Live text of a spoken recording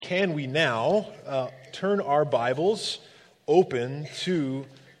can we now turn our Bibles open to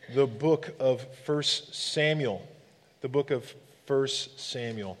the book of 1 Samuel? The book of 1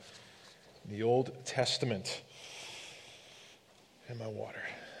 Samuel, the Old Testament. And my water.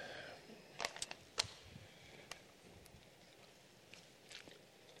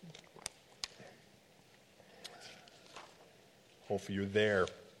 Hopefully you're there.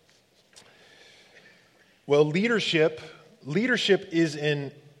 Well, leadership is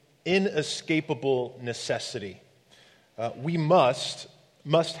an inescapable necessity. We must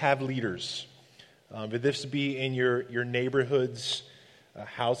have leaders. Would this be in your neighborhood's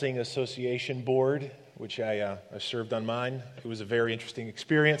housing association board, which I served on mine? It was a very interesting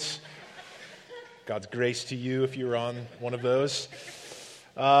experience. God's grace to you if you were on one of those.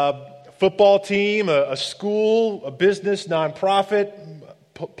 Football team, a school, a business, nonprofit,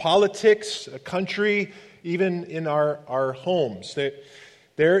 politics, a country, even in our homes.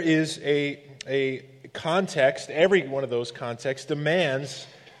 There is a context, every one of those contexts demands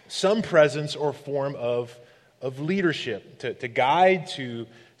some presence or form of leadership to guide, to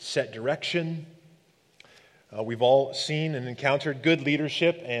set direction. We've all seen and encountered good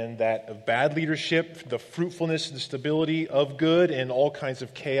leadership and that of bad leadership, the fruitfulness and stability of good, and all kinds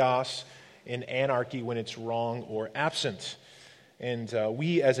of chaos and anarchy when it's wrong or absent. And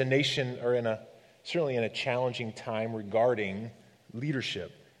we as a nation are certainly in a challenging time regarding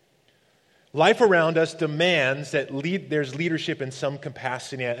leadership. Life around us demands that there's leadership in some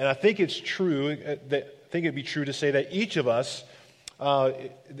capacity, and I think it's true. I think it'd be true to say that each of us,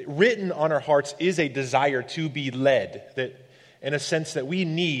 written on our hearts, is a desire to be led. That, in a sense, that we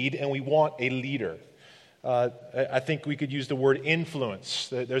need and we want a leader. I think we could use the word influence.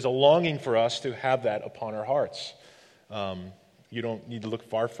 There's a longing for us to have that upon our hearts. You don't need to look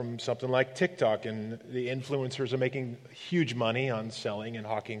far from something like TikTok, and the influencers are making huge money on selling and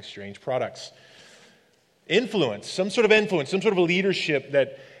hawking strange products. Influence, some sort of a leadership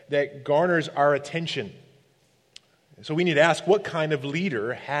that garners our attention. So we need to ask, what kind of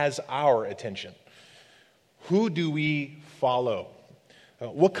leader has our attention? Who do we follow?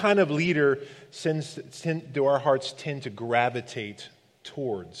 What kind of leader do our hearts tend to gravitate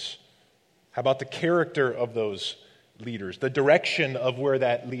towards? How about the character of those leaders, the direction of where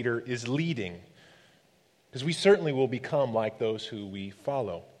that leader is leading? Because we certainly will become like those who we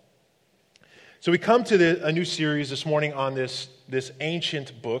follow. So we come to a new series this morning on this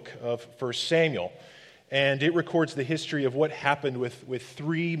ancient book of 1 Samuel. And it records the history of what happened with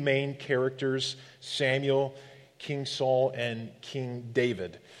three main characters: Samuel, King Saul, and King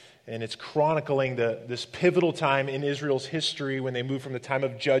David. And it's chronicling this pivotal time in Israel's history when they moved from the time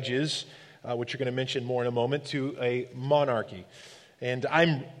of judges, which you're going to mention more in a moment, to a monarchy. And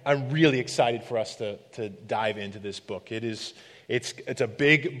I'm really excited for us to dive into this book. It's a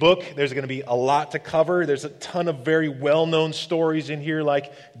big book. There's going to be a lot to cover. There's a ton of very well-known stories in here,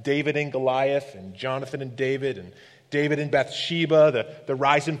 like David and Goliath, and Jonathan and David and Bathsheba, the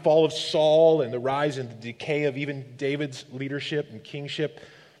rise and fall of Saul, and the rise and the decay of even David's leadership and kingship.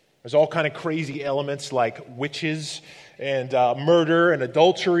 There's all kind of crazy elements like witches and murder and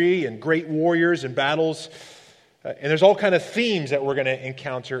adultery and great warriors and battles. And there's all kind of themes that we're going to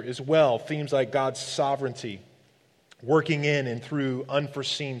encounter as well. Themes like God's sovereignty, working in and through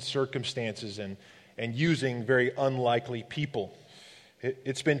unforeseen circumstances and using very unlikely people.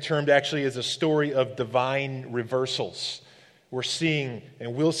 It's been termed actually as a story of divine reversals. We're seeing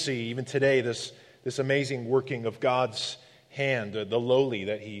and will see even today this amazing working of God's hand, the lowly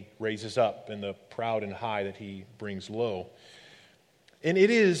that he raises up and the proud and high that he brings low. And it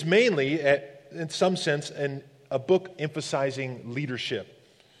is mainly, in some sense, a book emphasizing leadership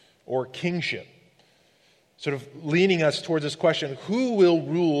or kingship, sort of leaning us towards this question: who will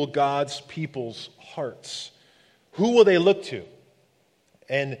rule God's people's hearts? Who will they look to?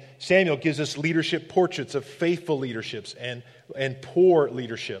 And Samuel gives us leadership portraits of faithful leaderships and poor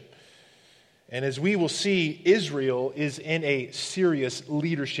leadership. And as we will see, Israel is in a serious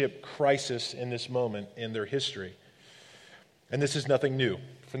leadership crisis in this moment in their history. And this is nothing new.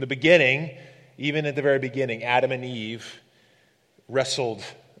 From the beginning, even at the very beginning, Adam and Eve wrestled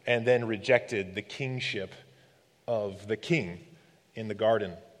and then rejected the kingship of the king in the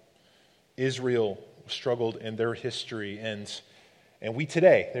garden. Israel struggled in their history, and we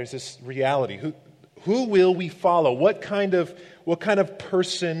today, there's this reality. Who will we follow? What kind of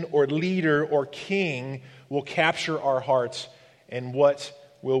person or leader or king will capture our hearts, and what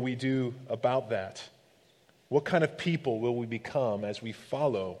will we do about that? What kind of people will we become as we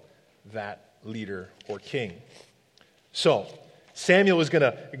follow that leader or king? So, Samuel is going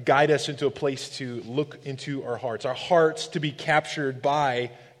to guide us into a place to look into our hearts to be captured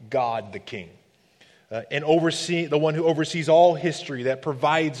by God the King. And the one who oversees all history, that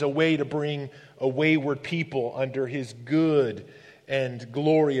provides a way to bring a wayward people under his good and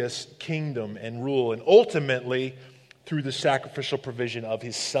glorious kingdom and rule, and ultimately through the sacrificial provision of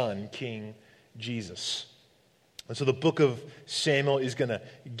his Son, King Jesus. And so the book of Samuel is going to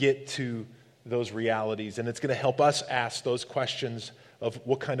get to those realities, and it's going to help us ask those questions of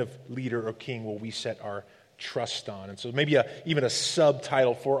what kind of leader or king will we set our trust on. And so maybe even a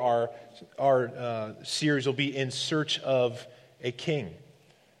subtitle for our series will be In Search of a King.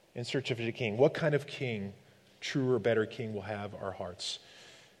 In Search of a King. What kind of king, truer, better king, will have our hearts?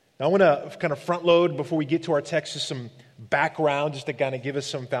 Now I want to kind of front load before we get to our text just some background, just to kind of give us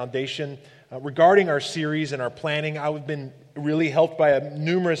some foundation. Regarding our series and our planning, I've been really helped by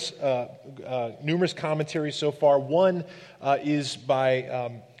numerous commentaries so far. One is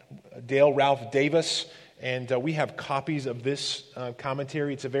by Dale Ralph Davis, and we have copies of this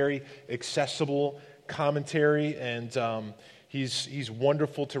commentary. It's a very accessible commentary, and he's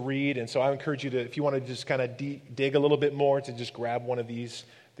wonderful to read. And so I encourage you to, if you want to just kind of dig a little bit more, to just grab one of these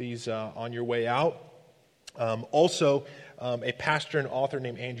on your way out. Also, a pastor and author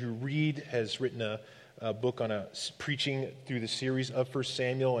named Andrew Reed has written a book on preaching through the series of 1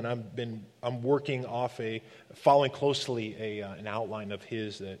 Samuel, and I'm working off following closely an outline of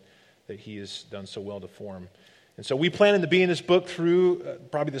his that he has done so well to form. And so we plan to be in this book through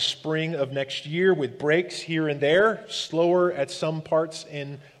probably the spring of next year, with breaks here and there, slower at some parts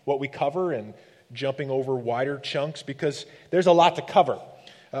in what we cover and jumping over wider chunks, because there's a lot to cover.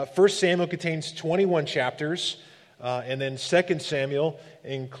 1 Samuel contains 21 chapters, and then 2 Samuel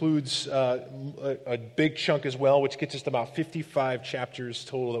includes a big chunk as well, which gets us to about 55 chapters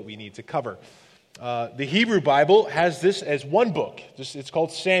total that we need to cover. The Hebrew Bible has this as one book. It's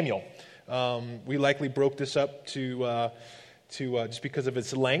called Samuel. We likely broke this up to just because of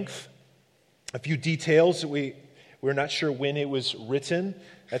its length. A few details that we're not sure when it was written.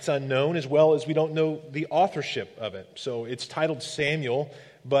 That's unknown, as well as we don't know the authorship of it. So it's titled Samuel,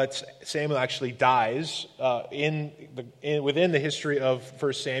 but Samuel actually dies within the history of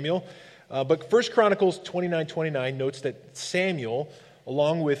 1 Samuel. But 1 Chronicles 29:29 notes that Samuel,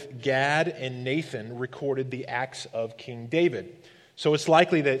 along with Gad and Nathan, recorded the acts of King David. So it's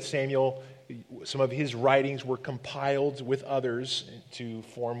likely that Samuel, some of his writings were compiled with others to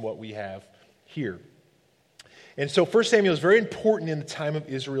form what we have here. And so 1 Samuel is very important in the time of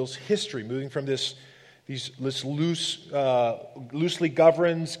Israel's history, moving from this loosely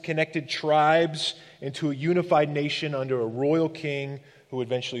governed, connected tribes into a unified nation under a royal king who would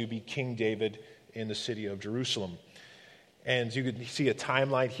eventually be King David in the city of Jerusalem. And you can see a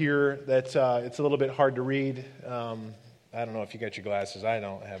timeline here that it's a little bit hard to read. I don't know if you got your glasses. I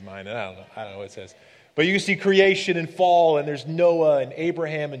don't have mine. I don't know what it says. But you can see creation and fall, and there's Noah and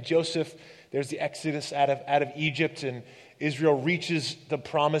Abraham and Joseph. There's the Exodus out of Egypt, and Israel reaches the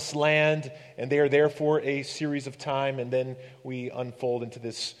promised land, and they are there for a series of time, and then we unfold into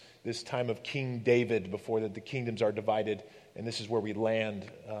this time of King David before the kingdoms are divided, and this is where we land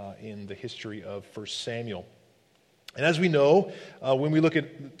in the history of 1 Samuel. And as we know, when we look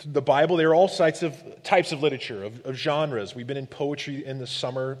at the Bible, there are all types of literature, of genres. We've been in poetry in the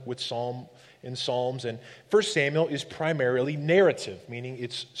summer with Psalms, and 1 Samuel is primarily narrative, meaning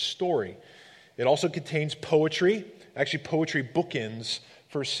it's story. It also contains poetry. Actually, poetry bookends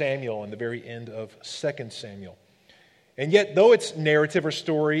 1 Samuel and the very end of 2 Samuel. And yet, though it's narrative or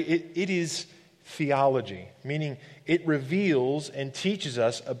story, it is theology, meaning it reveals and teaches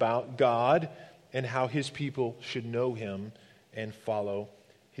us about God and how his people should know him and follow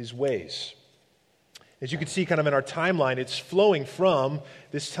his ways. As you can see kind of in our timeline, it's flowing from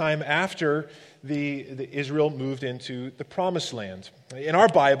this time after the Israel moved into the Promised Land. In our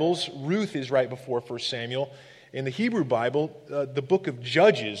Bibles, Ruth is right before 1 Samuel. In the Hebrew Bible, the book of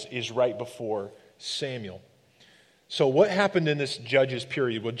Judges is right before Samuel. So what happened in this Judges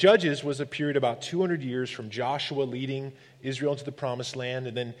period? Well, Judges was a period about 200 years from Joshua leading Israel into the Promised Land,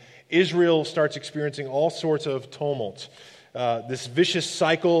 and then Israel starts experiencing all sorts of tumult. This vicious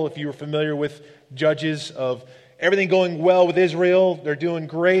cycle, if you were familiar with Judges, of everything going well with Israel, they're doing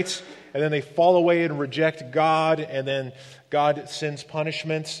great, and then they fall away and reject God, and then God sends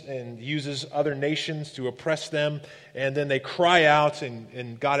punishments and uses other nations to oppress them, and then they cry out,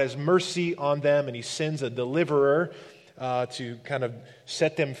 and God has mercy on them, and he sends a deliverer to kind of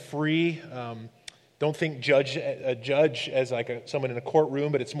set them free. Don't think a judge as like someone in a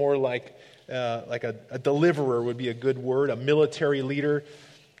courtroom, but it's more like a deliverer would be a good word, a military leader.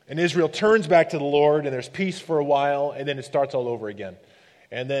 And Israel turns back to the Lord, and there's peace for a while, and then it starts all over again.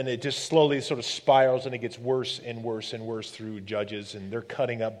 And then it just slowly sort of spirals, and it gets worse and worse and worse through Judges, and they're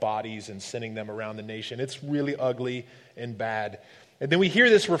cutting up bodies and sending them around the nation. It's really ugly and bad. And then we hear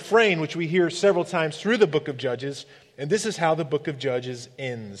this refrain, which we hear several times through the book of Judges, and this is how the book of Judges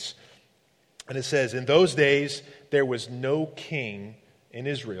ends. And it says, "In those days there was no king in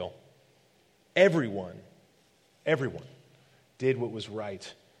Israel. Everyone did what was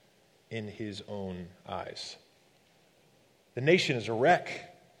right in his own eyes." The nation is a wreck.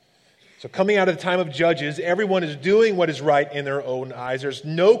 So coming out of the time of Judges, everyone is doing what is right in their own eyes. There's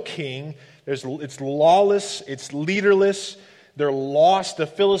no king. It's lawless. It's leaderless. They're lost. The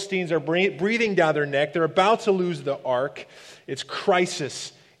Philistines are breathing down their neck. They're about to lose the ark. It's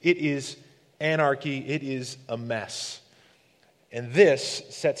crisis. It is anarchy. It is a mess. And this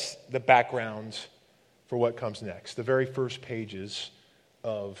sets the background for what comes next, the very first pages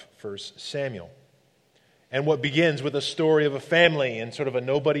of 1 Samuel. And what begins with a story of a family in sort of a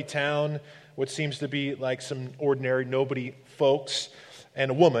nobody town, what seems to be like some ordinary nobody folks,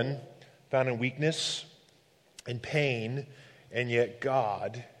 and a woman found in weakness and pain, and yet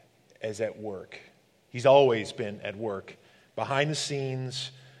God is at work. He's always been at work, behind the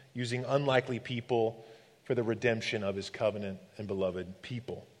scenes, using unlikely people for the redemption of his covenant and beloved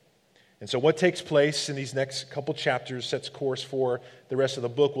people. And so what takes place in these next couple chapters sets course for the rest of the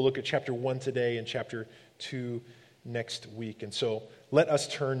book. We'll look at chapter 1 today and chapter 2 next week. And so let us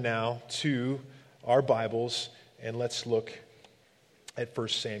turn now to our Bibles and let's look at 1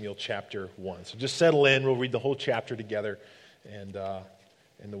 Samuel chapter 1. So just settle in. We'll read the whole chapter together and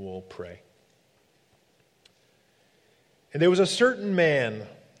then we'll pray. "And there was a certain man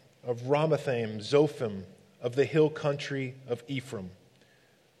of Ramathaim, Zophim, of the hill country of Ephraim,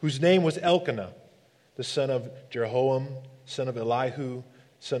 whose name was Elkanah, the son of Jeroham, son of Elihu,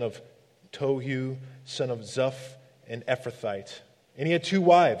 son of Tohu, son of Zuph, an Ephrathite. And he had 2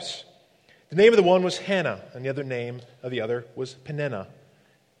 wives. The name of the one was Hannah, and the other name of the other was Peninnah.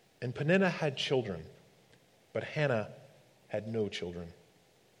 And Peninnah had children, but Hannah had no children.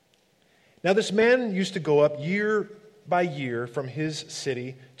 Now this man used to go up year by year from his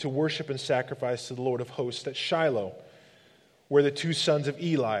city to worship and sacrifice to the Lord of hosts at Shiloh, where the 2 sons of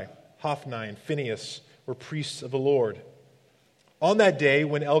Eli, Hophni and Phinehas, were priests of the Lord. On that day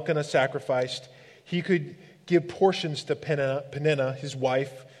when Elkanah sacrificed, he could give portions to Peninnah, his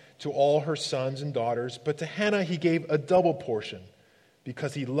wife, to all her sons and daughters, but to Hannah he gave a double portion,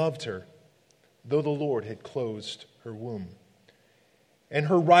 because he loved her, though the Lord had closed her womb. And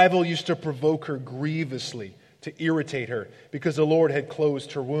her rival used to provoke her grievously, to irritate her, because the Lord had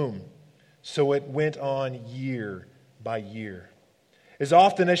closed her womb. So it went on year by year. As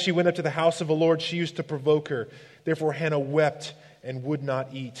often as she went up to the house of the Lord, she used to provoke her. Therefore Hannah wept and would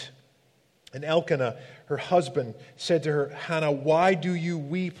not eat. And Elkanah, her husband, said to her, Hannah, why do you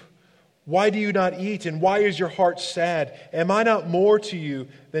weep? Why do you not eat? And why is your heart sad? Am I not more to you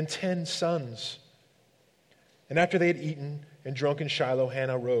than 10 sons? And after they had eaten and drunk in Shiloh,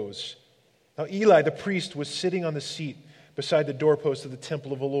 Hannah rose. Now Eli the priest was sitting on the seat beside the doorpost of the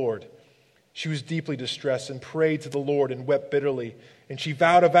temple of the Lord. She was deeply distressed and prayed to the Lord and wept bitterly. And she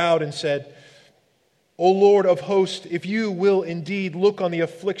vowed a vow and said, O Lord of hosts, if you will indeed look on the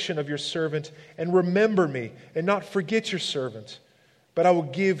affliction of your servant and remember me and not forget your servant, but I will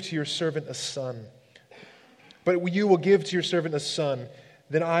give to your servant a son. But you will give to your servant a son,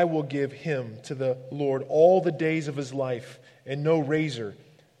 then I will give him to the Lord all the days of his life, and no razor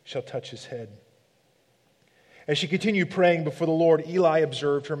shall touch his head. As she continued praying before the Lord, Eli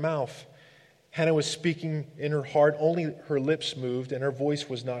observed her mouth. Hannah was speaking in her heart, only her lips moved, and her voice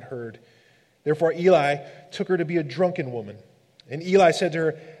was not heard. Therefore Eli took her to be a drunken woman. And Eli said to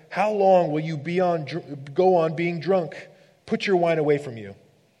her, How long will you go on being drunk? Put your wine away from you.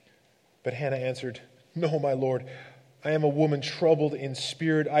 But Hannah answered, No, my Lord, I am a woman troubled in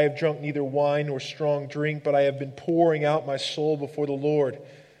spirit. I have drunk neither wine nor strong drink, but I have been pouring out my soul before the Lord.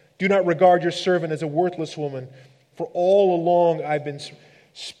 Do not regard your servant as a worthless woman, for all along I've been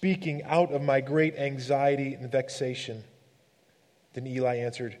speaking out of my great anxiety and vexation. Then Eli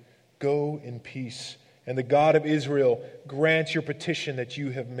answered, Go in peace, and the God of Israel grant your petition that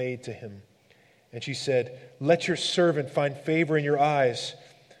you have made to him. And she said, Let your servant find favor in your eyes.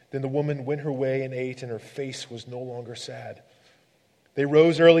 Then the woman went her way and ate, and her face was no longer sad. They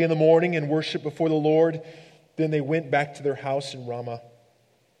rose early in the morning and worshipped before the Lord. Then they went back to their house in Ramah.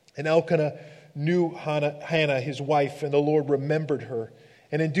 And Elkanah knew Hannah, his wife, and the Lord remembered her.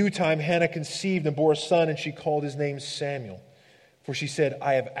 And in due time Hannah conceived and bore a son, and she called his name Samuel. For she said,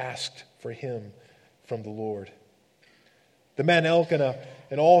 I have asked for him from the Lord. The man Elkanah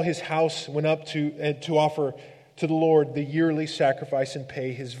and all his house went up to offer to the Lord the yearly sacrifice and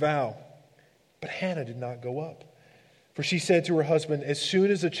pay his vow. But Hannah did not go up. For she said to her husband, as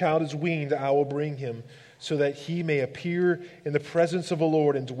soon as the child is weaned, I will bring him, so that he may appear in the presence of the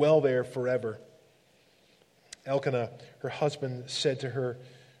Lord and dwell there forever. Elkanah, her husband, said to her,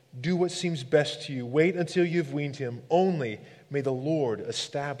 do what seems best to you. Wait until you've weaned him. Only may the Lord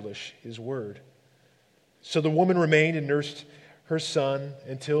establish his word. So the woman remained and nursed her son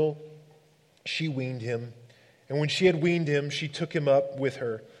until she weaned him. And when she had weaned him, she took him up with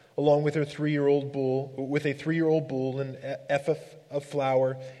her, along with her 3-year-old bull, with a 3-year-old bull, an ephah of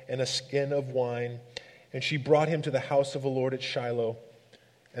flour, and a skin of wine. And she brought him to the house of the Lord at Shiloh,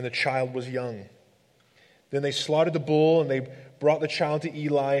 and the child was young. Then they slaughtered the bull, and they brought the child to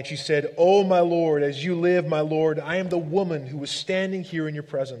Eli, and she said, "Oh, my Lord, as you live, my Lord, I am the woman who was standing here in your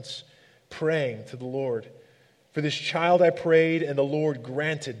presence, praying to the Lord. For this child I prayed, and the Lord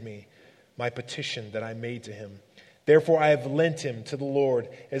granted me my petition that I made to him. Therefore I have lent him to the Lord.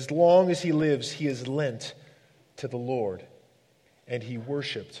 As long as he lives, he is lent to the Lord." And he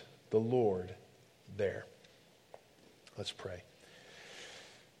worshiped the Lord there. Let's pray.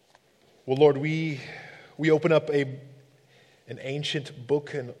 Well, Lord, we open up an ancient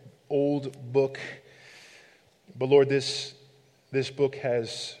book, an old book. But Lord, this book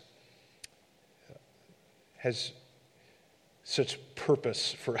has such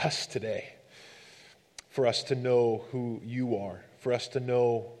purpose for us today, for us to know who you are, for us to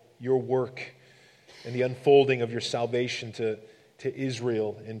know your work and the unfolding of your salvation to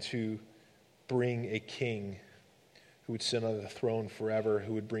Israel, and to bring a king who would sit on the throne forever,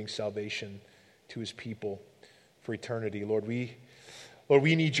 who would bring salvation to his people for eternity. Lord, we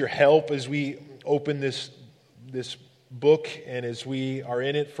need your help as we open this book, and as we are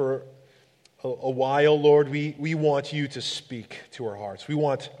in it for a while. Lord, we want you to speak to our hearts. We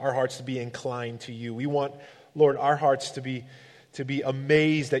want our hearts to be inclined to you. We want, Lord, our hearts to be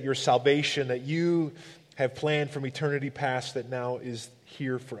amazed at your salvation that you have planned from eternity past, that now is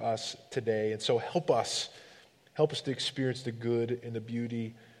here for us today. And so help us to experience the good and the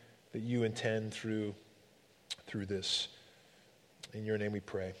beauty that you intend through this. In your name we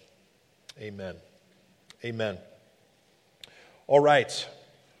pray. Amen. Amen. All right.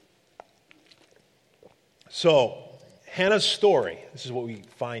 So, Hannah's story. This is what we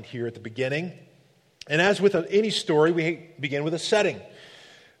find here at the beginning. And as with any story, we begin with a setting.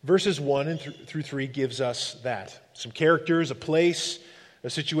 Verses 1 through 3 gives us that. Some characters, a place, a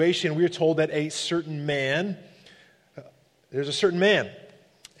situation. We are told that there's a certain man,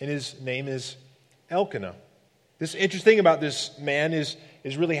 and his name is Elkanah. This interesting about this man is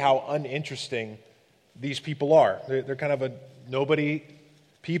really how uninteresting these people are. They're kind of a nobody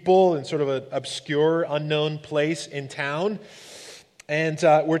people in sort of an obscure, unknown place in town. And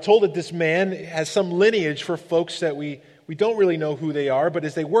we're told that this man has some lineage for folks that we don't really know who they are, but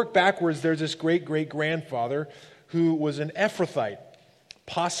as they work backwards, there's this great-great-grandfather who was an Ephrathite,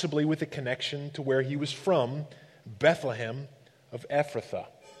 possibly with a connection to where he was from, Bethlehem of Ephrathah.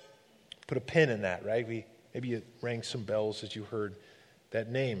 Put a pin in that, right? Maybe it rang some bells as you heard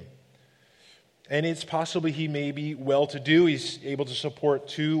that name. And it's possibly he may be well-to-do. He's able to support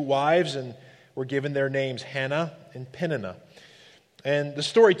 2 wives, and we're given their names, Hannah and Peninnah. And the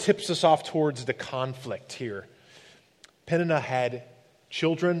story tips us off towards the conflict here. Peninnah had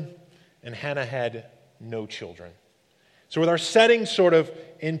children, and Hannah had no children. So with our setting sort of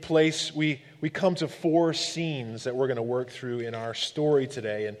in place, we come to 4 scenes that we're going to work through in our story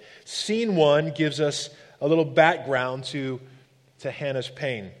today. And scene 1 gives us a little background to Hannah's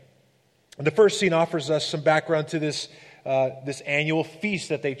pain. And the first scene offers us some background to this annual feast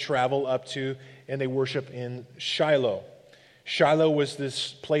that they travel up to, and they worship in Shiloh. Shiloh was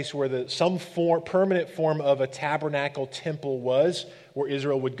this place where some permanent form of a tabernacle temple was, where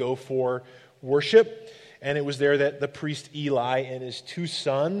Israel would go for worship. And it was there that the priest Eli and his 2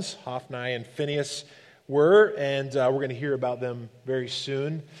 sons, Hophni and Phinehas, were. And we're going to hear about them very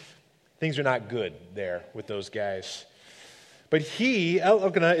soon. Things are not good there with those guys. But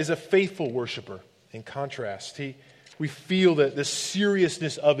Elkanah, is a faithful worshiper. In contrast, we feel that the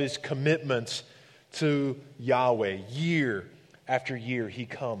seriousness of his commitment to Yahweh. Year after year, he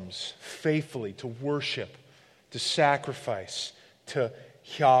comes faithfully to worship, to sacrifice, to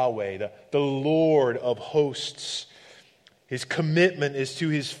Yahweh, the Lord of hosts. His commitment is to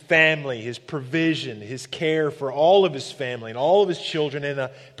his family, his provision, his care for all of his family and all of his children, in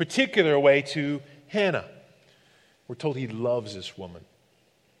a particular way to Hannah. We're told he loves this woman,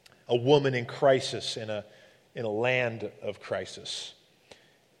 a woman in crisis, in a land of crisis.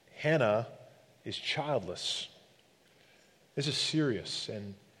 Hannah is childless. This is serious,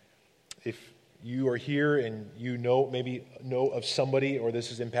 and if you are here and you maybe know of somebody, or this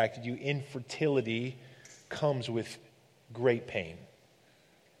has impacted you, infertility comes with great pain.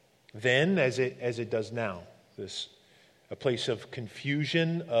 Then, as it does now, a place of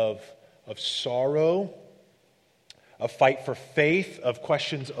confusion, of sorrow, a fight for faith, of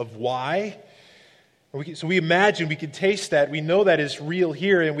questions of why. So we imagine, we can taste that, we know that is real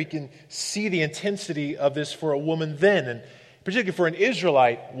here, and we can see the intensity of this for a woman then, and particularly for an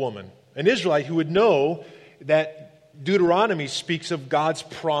Israelite woman. An Israelite who would know that Deuteronomy speaks of God's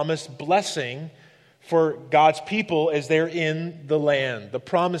promised blessing for God's people as they're in the land, the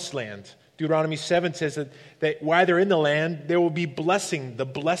promised land. Deuteronomy 7 says that while they're in the land, there will be blessing, the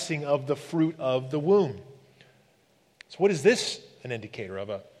blessing of the fruit of the womb. So what is this an indicator of?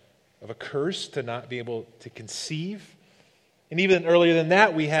 A curse to not be able to conceive? And even earlier than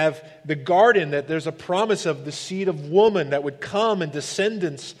that, we have the garden, that there's a promise of the seed of woman that would come and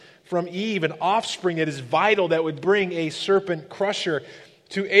descendants from Eve, an offspring that is vital, that would bring a serpent crusher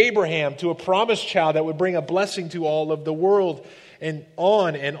to Abraham, to a promised child that would bring a blessing to all of the world, and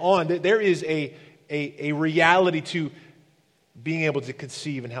on and on. There is a reality to being able to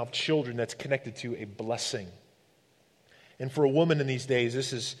conceive and have children that's connected to a blessing. And for a woman in these days,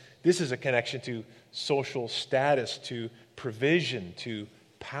 this is a connection to social status, to provision, to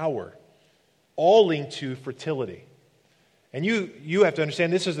power, all linked to fertility. And you have to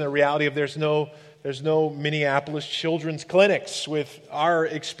understand, this isn't a reality of there's no Minneapolis children's clinics with our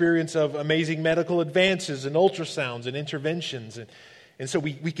experience of amazing medical advances and ultrasounds and interventions. And so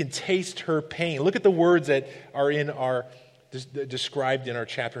we can taste her pain. Look at the words that are described in our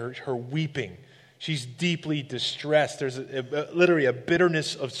chapter, her weeping. She's deeply distressed. There's literally a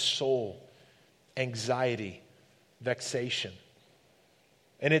bitterness of soul, anxiety, vexation.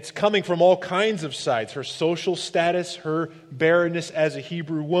 And it's coming from all kinds of sides. Her social status, her barrenness as a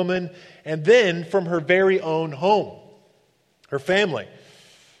Hebrew woman, and then from her very own home, her family,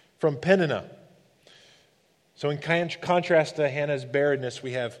 from Peninnah. So in contrast to Hannah's barrenness,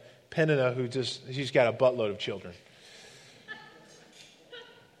 we have Peninnah she's got a buttload of children.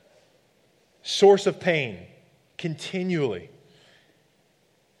 Source of pain, continually.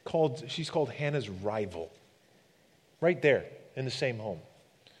 She's called Hannah's rival. Right there, in the same home.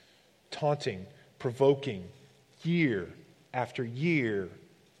 Taunting, provoking, year after year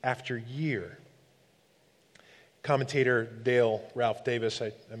after year. Commentator Ralph Davis,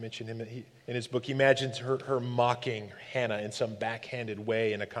 I mentioned him in his book, he imagines her mocking Hannah in some backhanded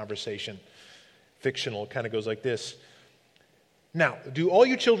way in a conversation. Fictional, it kind of goes like this. Now, do all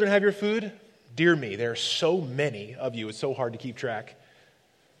you children have your food? Dear me, there are so many of you, it's so hard to keep track.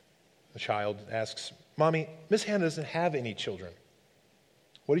 The child asks, Mommy, Miss Hannah doesn't have any children.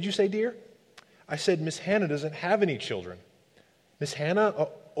 What did you say, dear? I said, Miss Hannah doesn't have any children. Miss Hannah?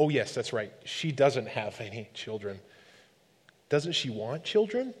 Oh, yes, that's right. She doesn't have any children. Doesn't she want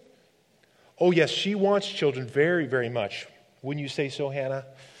children? Oh, yes, she wants children very, very much. Wouldn't you say so, Hannah?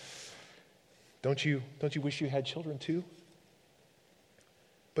 Don't you wish you had children too?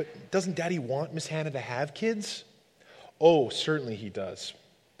 But doesn't Daddy want Miss Hannah to have kids? Oh, certainly he does.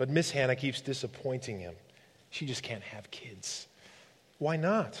 But Miss Hannah keeps disappointing him. She just can't have kids. Why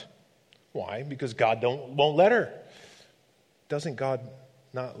not? Why? Because God won't let her. Doesn't God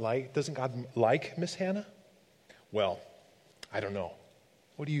like Miss Hannah? Well, I don't know.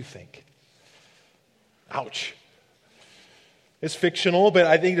 What do you think? Ouch. It's fictional, but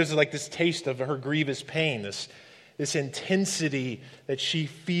I think there's like this taste of her grievous pain, this intensity that she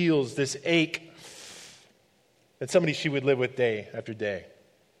feels, this ache that somebody she would live with day after day.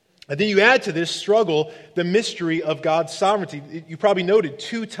 And then you add to this struggle the mystery of God's sovereignty. You probably noted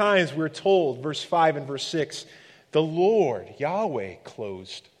 2 times we're told, verse 5 and verse 6, the Lord, Yahweh,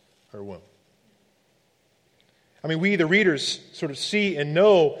 closed her womb. I mean, we, the readers, sort of see and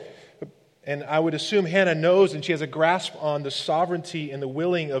know, and I would assume Hannah knows and she has a grasp on the sovereignty and the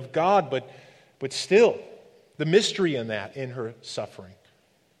willing of God, but still, the mystery in that, in her suffering.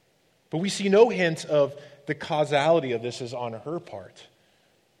 But we see no hint of the causality of this is on her part.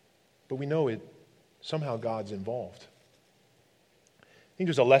 But we know somehow God's involved. I think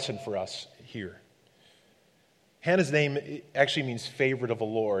there's a lesson for us here. Hannah's name actually means favorite of the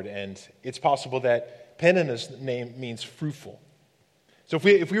Lord, and it's possible that Peninnah's name means fruitful. So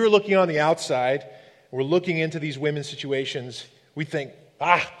if we were looking on the outside, we're looking into these women's situations, we think,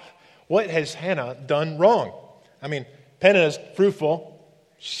 what has Hannah done wrong? I mean, Peninnah's fruitful.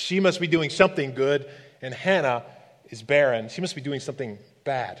 She must be doing something good, and Hannah is barren. She must be doing something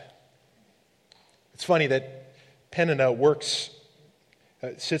bad. It's funny that Peninnah works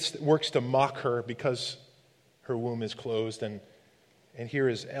to mock her because her womb is closed, and here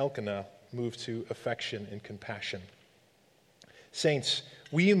is Elkanah moved to affection and compassion. Saints,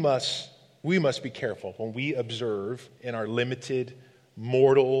 we must be careful when we observe in our limited,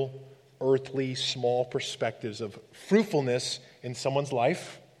 mortal, earthly, small perspectives of fruitfulness in someone's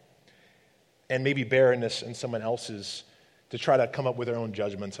life and maybe barrenness in someone else's to try to come up with our own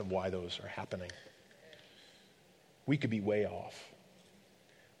judgments of why those are happening. We could be way off.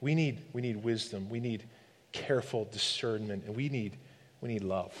 We need wisdom. We need careful discernment, and we need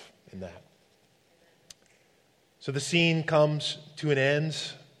love in that. So the scene comes to an end.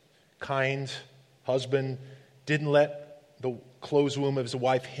 Kind husband didn't let the closed womb of his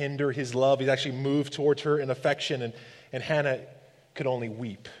wife hinder his love. He's actually moved towards her in affection, and Hannah could only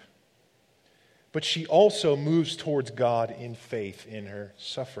weep. But she also moves towards God in faith in her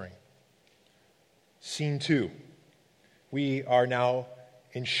suffering. Scene 2. We are now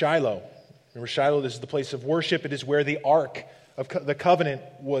in Shiloh. Remember, Shiloh, this is the place of worship. It is where the Ark of the Covenant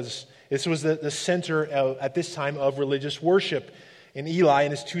was. This was the center at this time of religious worship. And Eli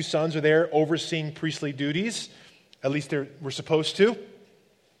and his 2 sons are there overseeing priestly duties. At least they were supposed to.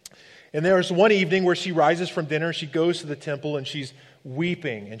 And there's one evening where she rises from dinner, she goes to the temple, and she's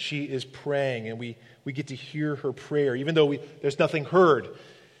weeping, and she is praying. And we get to hear her prayer, even though there's nothing heard.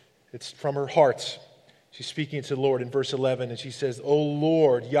 It's from her heart. She's speaking to the Lord in verse 11, and she says, "O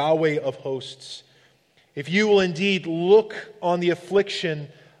Lord, Yahweh of hosts, if you will indeed look on the affliction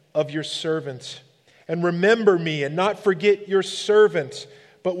of your servant, and remember me, and not forget your servant,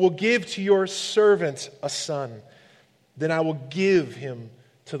 but will give to your servant a son, then I will give him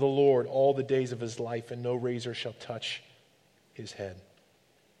to the Lord all the days of his life, and no razor shall touch his head."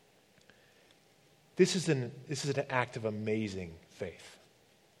 This is an act of amazing faith.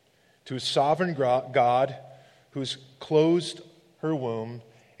 To a sovereign God who's closed her womb,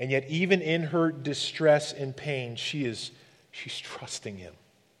 and yet even in her distress and pain, she's trusting him.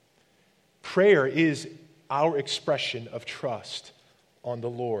 Prayer is our expression of trust on the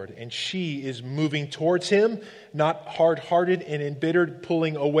Lord, and she is moving towards him, not hard-hearted and embittered,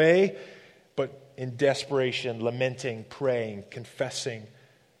 pulling away, but in desperation, lamenting, praying, confessing,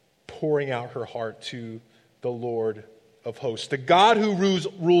 pouring out her heart to the Lord of hosts. The God who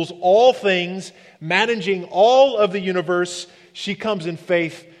rules all things, managing all of the universe, she comes in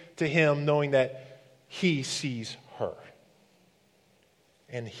faith to him, knowing that he sees her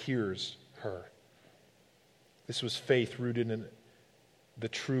and hears her. This was faith rooted in the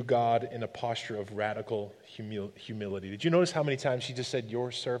true God in a posture of radical humility. Did you notice how many times she just said,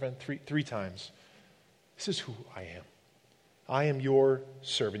 "Your servant"? Three times. This is who I am. I am your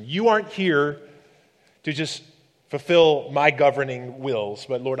servant. You aren't here to just fulfill my governing wills,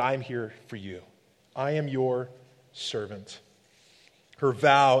 but Lord, I'm here for you. I am your servant. Her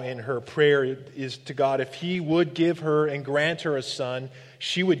vow and her prayer is to God, if he would give her and grant her a son,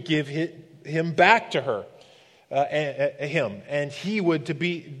 she would give him back to her, and he would to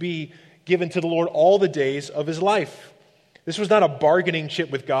be given to the Lord all the days of his life. This was not a bargaining chip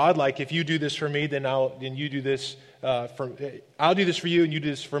with God, like if you do this for me, then I'll do this for you, and you do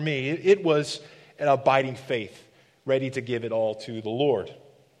this for me. It was an abiding faith, ready to give it all to the Lord.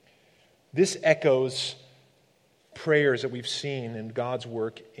 This echoes prayers that we've seen in God's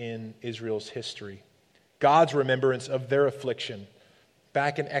work in Israel's history. God's remembrance of their affliction.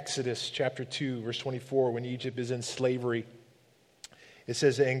 Back in Exodus chapter 2, verse 24, when Egypt is in slavery, it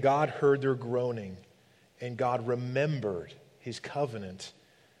says, "And God heard their groaning, and God remembered his covenant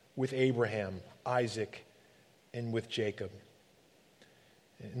with Abraham, Isaac, and with Jacob."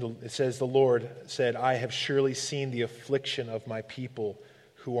 It says, "The Lord said, I have surely seen the affliction of my people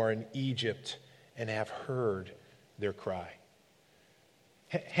who are in Egypt, and have heard their cry."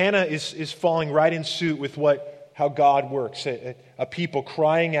 Hannah is falling right in suit with how God works. A people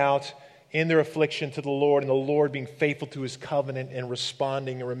crying out in their affliction to the Lord, and the Lord being faithful to his covenant and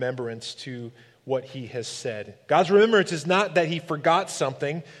responding in remembrance to what he has said. God's remembrance is not that he forgot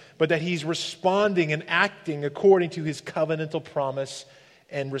something, but that he's responding and acting according to his covenantal promise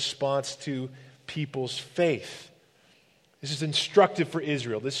and response to people's faith. This is instructive for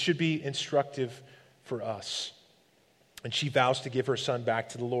Israel. This should be instructive for us. And she vows to give her son back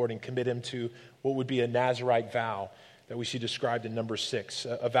to the Lord and commit him to what would be a Nazirite vow that we see described in number 6.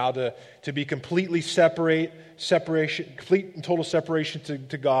 A vow to be complete and total separation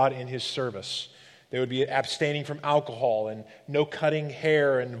to God in his service. There would be abstaining from alcohol and no cutting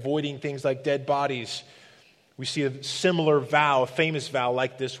hair and avoiding things like dead bodies. We see a similar vow, a famous vow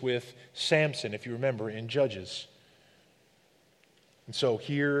like this with Samson, if you remember, in Judges. And so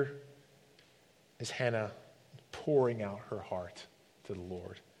here is Hannah pouring out her heart to the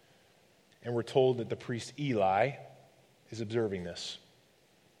Lord. And we're told that the priest Eli is observing this.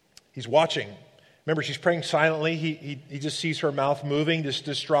 He's watching. Remember, she's praying silently. He just sees her mouth moving, this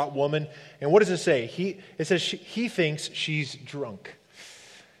distraught woman. And what does it say? It says he thinks she's drunk.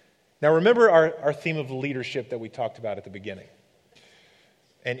 Now remember our theme of leadership that we talked about at the beginning.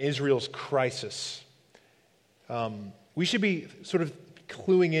 And Israel's crisis. We should be sort of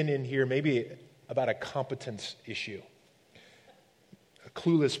cluing in here maybe about a competence issue. A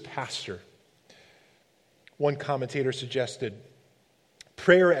clueless pastor. One commentator suggested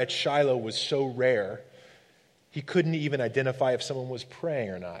prayer at Shiloh was so rare, he couldn't even identify if someone was praying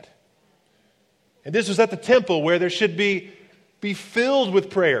or not. And this was at the temple where there should be filled with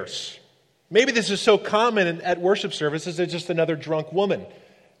prayers. Maybe this is so common at worship services, there's just another drunk woman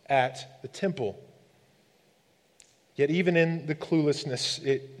at the temple. Yet even in the cluelessness,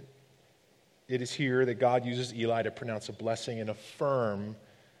 it is here that God uses Eli to pronounce a blessing and affirm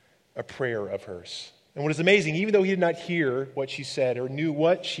a prayer of hers. And what is amazing, even though he did not hear what she said or knew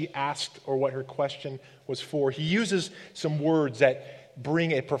what she asked or what her question was for, he uses some words that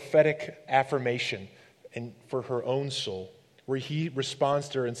bring a prophetic affirmation for her own soul, where he responds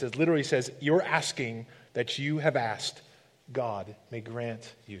to her and literally says, "You're asking that you have asked, God may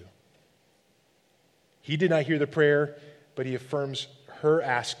grant you." He did not hear the prayer, but he affirms her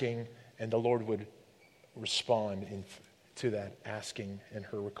asking, and the Lord would respond to that asking and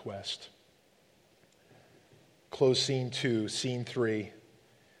her request. Close scene 2, scene 3.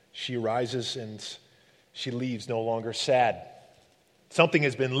 She rises and she leaves no longer sad. Something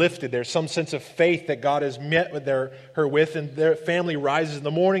has been lifted. There's some sense of faith that God has met with her with, and their family rises in the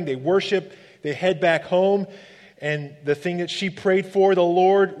morning. They worship. They head back home. And the thing that she prayed for, the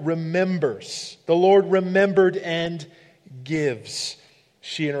Lord remembers. The Lord remembered and gives.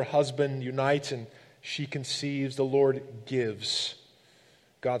 She and her husband unite and she conceives. The Lord gives.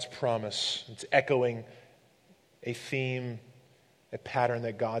 God's promise. It's echoing a theme, a pattern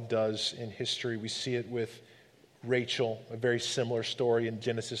that God does in history. We see it with Rachel, a very similar story in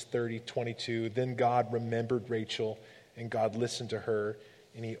Genesis 30:22. Then God remembered Rachel, and God listened to her,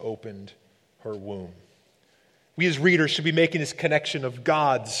 and he opened her womb. We as readers should be making this connection of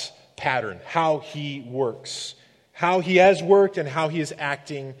God's pattern, how he works, how he has worked and how he is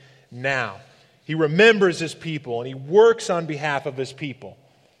acting now. He remembers his people, and he works on behalf of his people.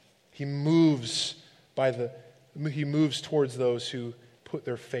 He moves towards those who put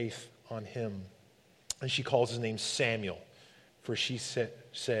their faith on him. And she calls his name Samuel, for she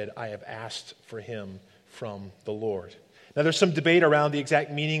said, "I have asked for him from the Lord." Now there's some debate around the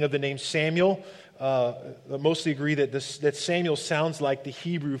exact meaning of the name Samuel. Mostly agree that Samuel sounds like the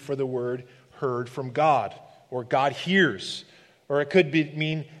Hebrew for the word heard from God, or God hears, or it could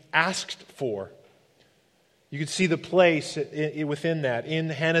mean asked for. You can see the place within that. In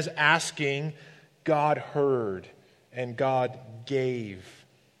Hannah's asking, God heard and God gave.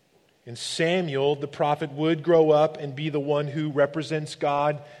 And Samuel, the prophet, would grow up and be the one who represents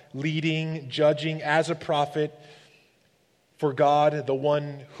God, leading, judging as a prophet for God, the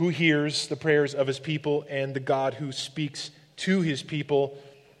one who hears the prayers of his people, and the God who speaks to his people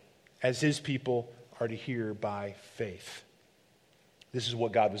as his people are to hear by faith. This is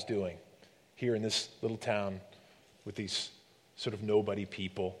what God was doing here in this little town with these sort of nobody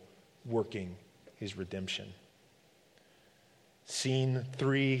people working his redemption. Scene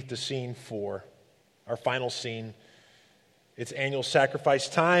 3 to scene 4, our final scene. It's annual sacrifice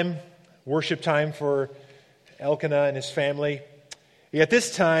time, worship time for Elkanah and his family. Yet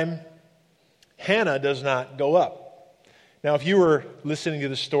this time, Hannah does not go up. Now, if you were listening to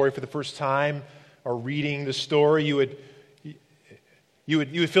the story for the first time or reading the story, you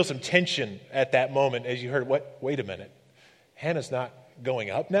would feel some tension at that moment as you heard, wait a minute, Hannah's not going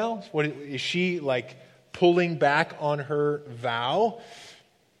up now? What, is she like pulling back on her vow?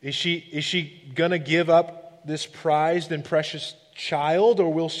 Is she going to give up this prized and precious child,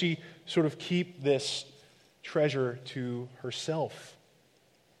 or will she sort of keep this treasure to herself?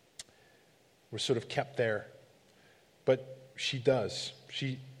 We're sort of kept there. But she does.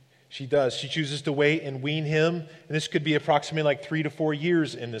 She does. She chooses to wait and wean him. And this could be approximately like 3 to 4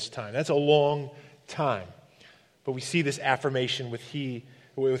 years in this time. That's a long time. But we see this affirmation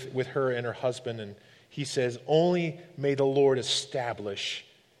with her and her husband. And he says, "Only may the Lord establish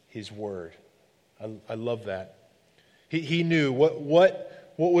his word." I love that. He knew what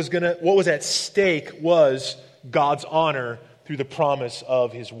was at stake was God's honor through the promise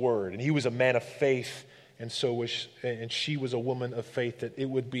of his word. And he was a man of faith, and she was a woman of faith, that it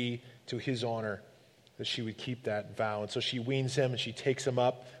would be to his honor that she would keep that vow. And so she weans him and she takes him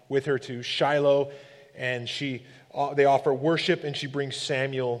up with her to Shiloh, and they offer worship, and she brings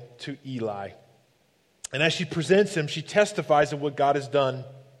Samuel to Eli. And as she presents him, she testifies of what God has done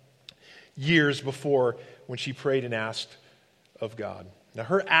years before when she prayed and asked of God. Now,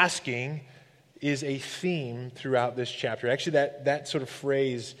 her asking is a theme throughout this chapter. Actually, that sort of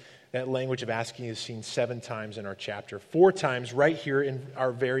phrase, that language of asking is seen 7 times in our chapter. 4 times right here in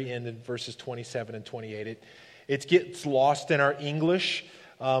our very end in verses 27 and 28. It gets lost in our English,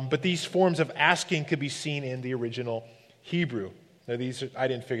 but these forms of asking could be seen in the original Hebrew. Now, I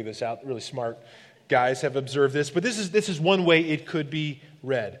didn't figure this out. Really smart guys have observed this, but this is one way it could be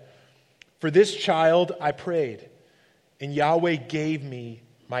read. For this child I prayed, and Yahweh gave me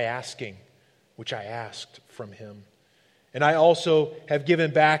my asking, which I asked from him. And I also have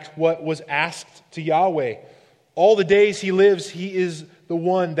given back what was asked to Yahweh. All the days he lives, he is the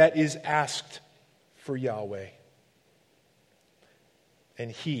one that is asked for Yahweh.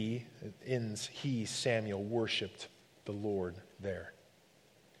 And he, Samuel, worshipped the Lord there.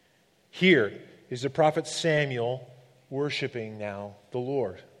 Here is the prophet Samuel worshiping now the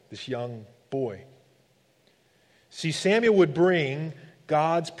Lord, this young boy. See, Samuel would bring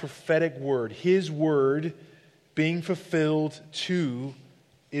God's prophetic word, his word being fulfilled to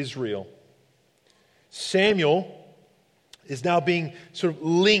Israel. Samuel is now being sort of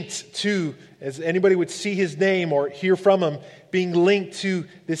linked to, as anybody would see his name or hear from him, being linked to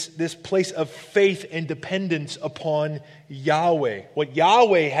this place of faith and dependence upon Yahweh. What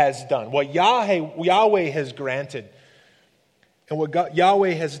Yahweh has done, what Yahweh has granted, and what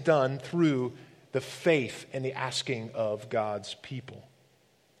Yahweh has done through the faith and the asking of God's people.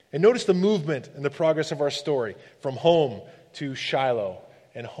 And notice the movement and the progress of our story from home to Shiloh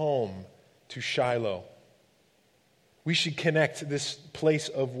and home to Shiloh. We should connect this place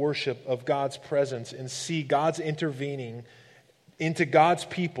of worship, of God's presence, and see God's intervening into God's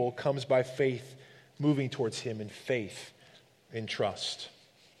people comes by faith, moving towards Him in faith, in trust.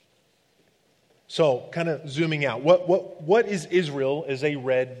 So, kind of zooming out, what is Israel as they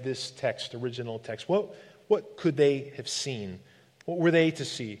read this text, original text? What could they have seen? What were they to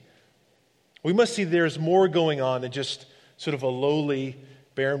see? We must see there's more going on than just sort of a lowly,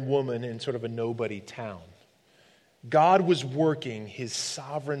 barren woman in sort of a nobody town. God was working His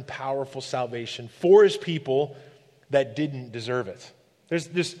sovereign, powerful salvation for His people that didn't deserve it. There's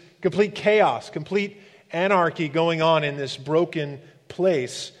this complete chaos, complete anarchy going on in this broken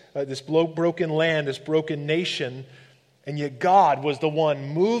place, this broken land, this broken nation, and yet God was the one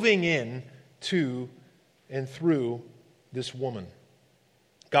moving in to and through this woman.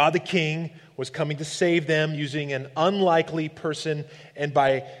 God the King was coming to save them using an unlikely person, and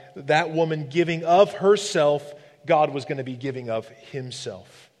by that woman giving of herself, God was going to be giving of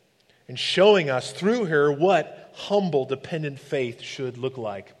Himself and showing us through her what humble, dependent faith should look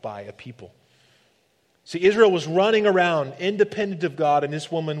like by a people. See, Israel was running around independent of God, and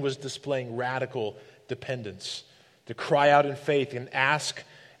this woman was displaying radical dependence to cry out in faith and ask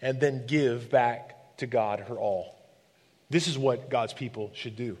and then give back to God her all. This is what God's people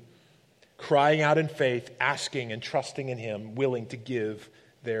should do. Crying out in faith, asking and trusting in Him, willing to give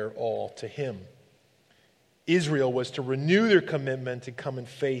their all to Him. Israel was to renew their commitment to come in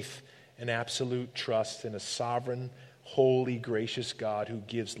faith and absolute trust in a sovereign, holy, gracious God who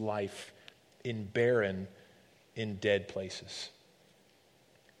gives life in barren, in dead places.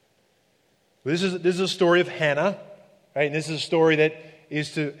 This is a story of Hannah, right? And this is a story that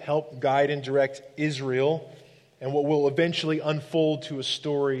is to help guide and direct Israel and what will eventually unfold to a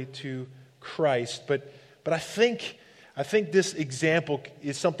story to Christ. But I think this example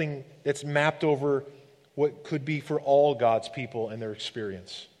is something that's mapped over what could be for all God's people and their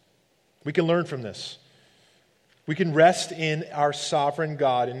experience. We can learn from this. We can rest in our sovereign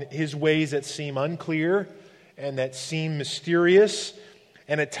God and His ways that seem unclear and that seem mysterious,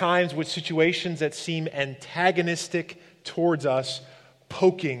 and at times with situations that seem antagonistic towards us,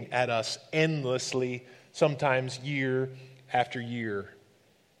 poking at us endlessly, sometimes year after year.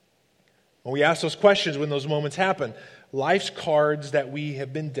 When we ask those questions, when those moments happen, life's cards that we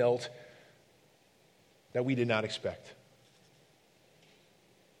have been dealt that we did not expect.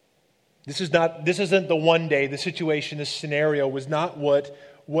 This isn't the one day, the situation, this scenario was not what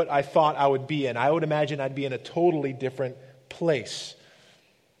I thought I would be in. I would imagine I'd be in a totally different place.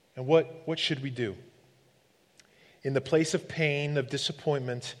 And what should we do? In the place of pain, of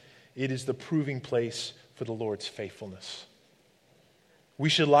disappointment, it is the proving place for the Lord's faithfulness. We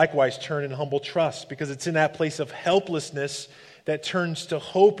should likewise turn in humble trust, because it's in that place of helplessness that turns to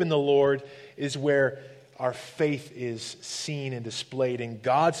hope in the Lord is where our faith is seen and displayed, and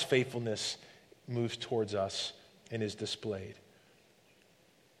God's faithfulness moves towards us and is displayed.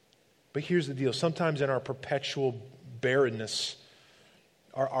 But here's the deal. Sometimes in our perpetual barrenness,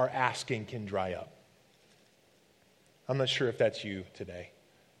 our asking can dry up. I'm not sure if that's you today.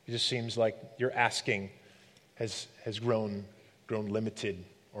 It just seems like your asking has grown limited,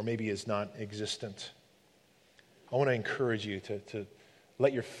 or maybe is non-existent. I want to encourage you to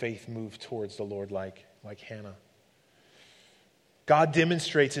let your faith move towards the Lord like Hannah. God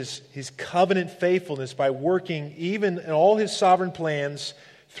demonstrates his covenant faithfulness by working even in all his sovereign plans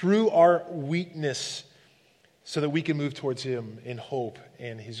through our weakness so that we can move towards him in hope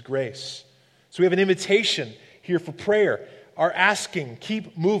and his grace. So we have an invitation here for prayer. Our asking,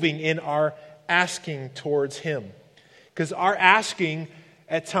 keep moving in our asking towards him. Because our asking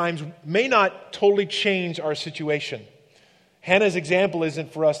at times may not totally change our situation. Hannah's example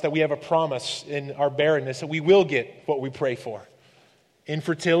isn't for us that we have a promise in our barrenness that we will get what we pray for.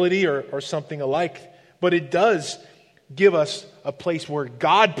 Infertility or something alike. But it does give us a place where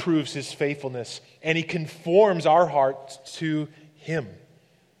God proves his faithfulness and he conforms our hearts to him.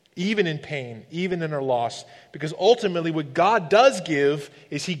 Even in pain, even in our loss. Because ultimately what God does give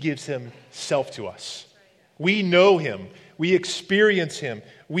is he gives himself to us. We know him. We experience him.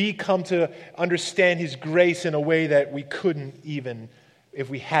 We come to understand his grace in a way that we couldn't even if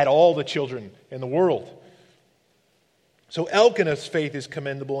we had all the children in the world. So Elkanah's faith is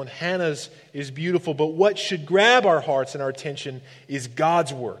commendable and Hannah's is beautiful. But what should grab our hearts and our attention is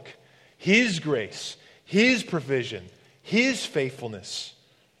God's work. His grace, his provision, his faithfulness.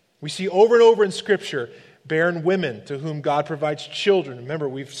 We see over and over in Scripture barren women to whom God provides children. Remember,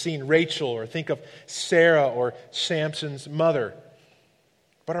 we've seen Rachel, or think of Sarah or Samson's mother.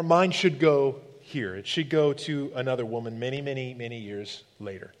 But our mind should go here. It should go to another woman many, many, many years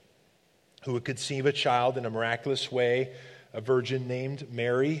later who would conceive a child in a miraculous way, a virgin named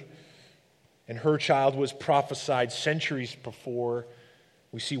Mary. And her child was prophesied centuries before.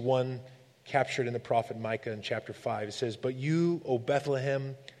 We see one captured in the prophet Micah in chapter 5. It says, "But you, O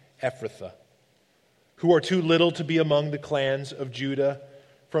Bethlehem Ephrathah, who are too little to be among the clans of Judah,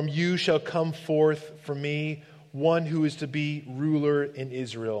 from you shall come forth for me one who is to be ruler in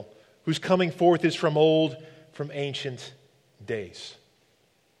Israel, whose coming forth is from old, from ancient days."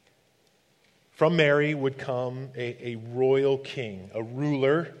 From Mary would come a royal king, a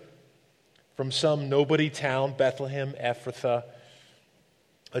ruler from some nobody town, Bethlehem Ephrathah.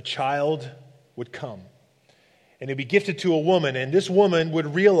 A child would come. And it'd be gifted to a woman, and this woman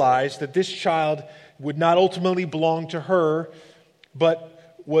would realize that this child would not ultimately belong to her,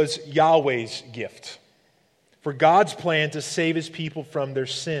 but was Yahweh's gift. For God's plan to save his people from their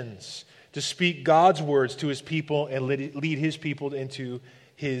sins, to speak God's words to his people and lead his people into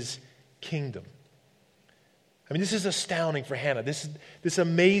his kingdom. I mean, this is astounding for Hannah. This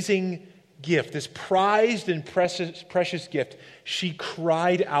amazing gift, this prized and precious gift she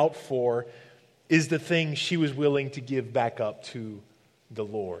cried out for is the thing she was willing to give back up to the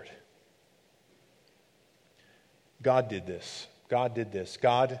Lord. God did this. God did this.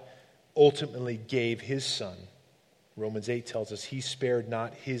 God ultimately gave his son. Romans 8 tells us he spared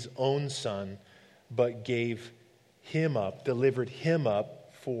not his own son, but gave him up, delivered him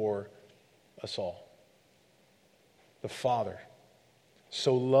up for us all. The Father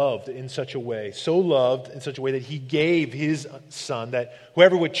so loved in such a way that he gave his son, that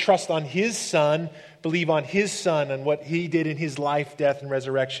whoever would trust on his son, believe on his son and what he did in his life, death, and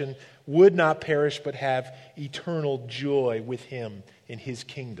resurrection, would not perish but have eternal joy with him in his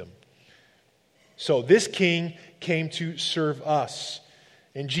kingdom. So this king came to serve us.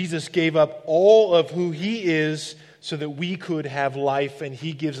 And Jesus gave up all of who he is so that we could have life, and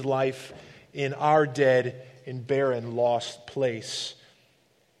he gives life in our dead and barren, lost place.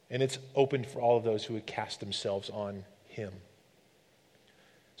 And it's open for all of those who would cast themselves on him.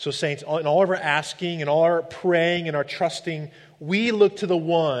 So saints, in all of our asking and all our praying and our trusting, we look to the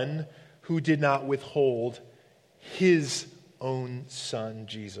one who did not withhold his own son,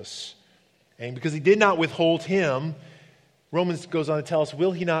 Jesus. And because he did not withhold him, Romans goes on to tell us,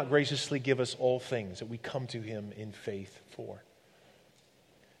 will he not graciously give us all things that we come to him in faith for?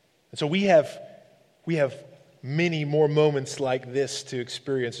 And so we have many more moments like this to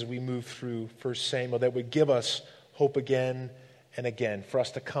experience as we move through 1 Samuel that would give us hope again and again for us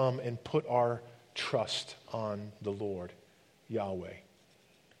to come and put our trust on the Lord, Yahweh.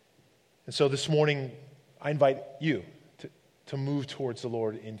 And so this morning, I invite you to move towards the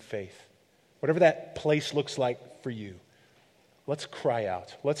Lord in faith. Whatever that place looks like for you, let's cry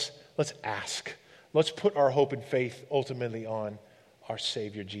out. Let's ask. Let's put our hope and faith ultimately on our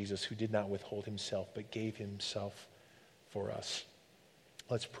Savior Jesus, who did not withhold himself, but gave himself for us.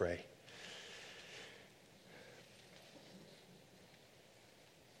 Let's pray.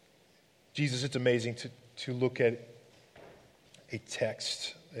 Jesus, it's amazing to look at a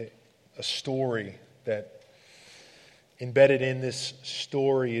text, a story that Embedded in this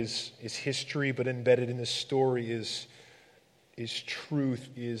story is history, but embedded in this story is truth,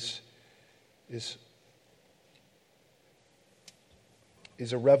 is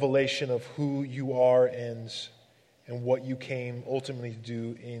a revelation of who you are and what you came ultimately to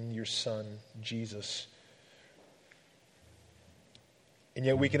do in your Son, Jesus. And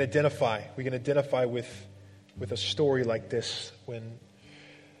yet we can identify with a story like this when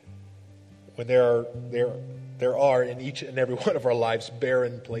there are in each and every one of our lives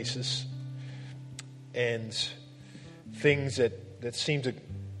barren places and things that seem to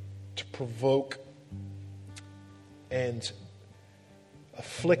provoke and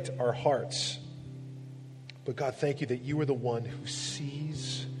afflict our hearts. But God, thank you that you are the one who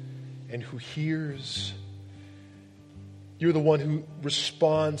sees and who hears. You're the one who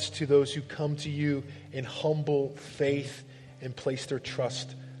responds to those who come to you in humble faith and place their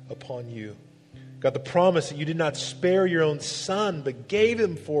trust upon you. God, the promise that you did not spare your own Son, but gave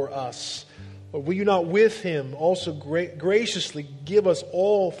him for us. Lord, will you not with him also graciously give us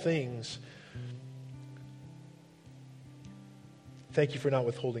all things? Thank you for not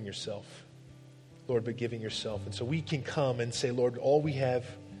withholding yourself, Lord, but giving yourself. And so we can come and say, Lord, all we have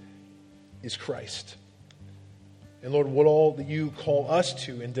is Christ. And Lord, what all that you call us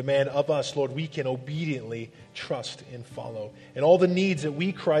to and demand of us, Lord, we can obediently trust and follow. And all the needs that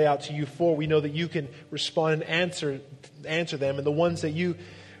we cry out to you for, we know that you can respond and answer them. And the ones that you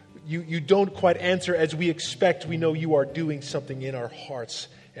don't quite answer as we expect, we know you are doing something in our hearts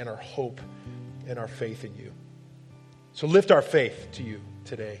and our hope and our faith in you. So lift our faith to you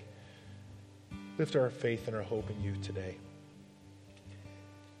today. Lift our faith and our hope in you today.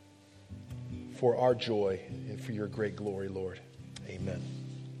 For our joy and for your great glory, Lord. Amen.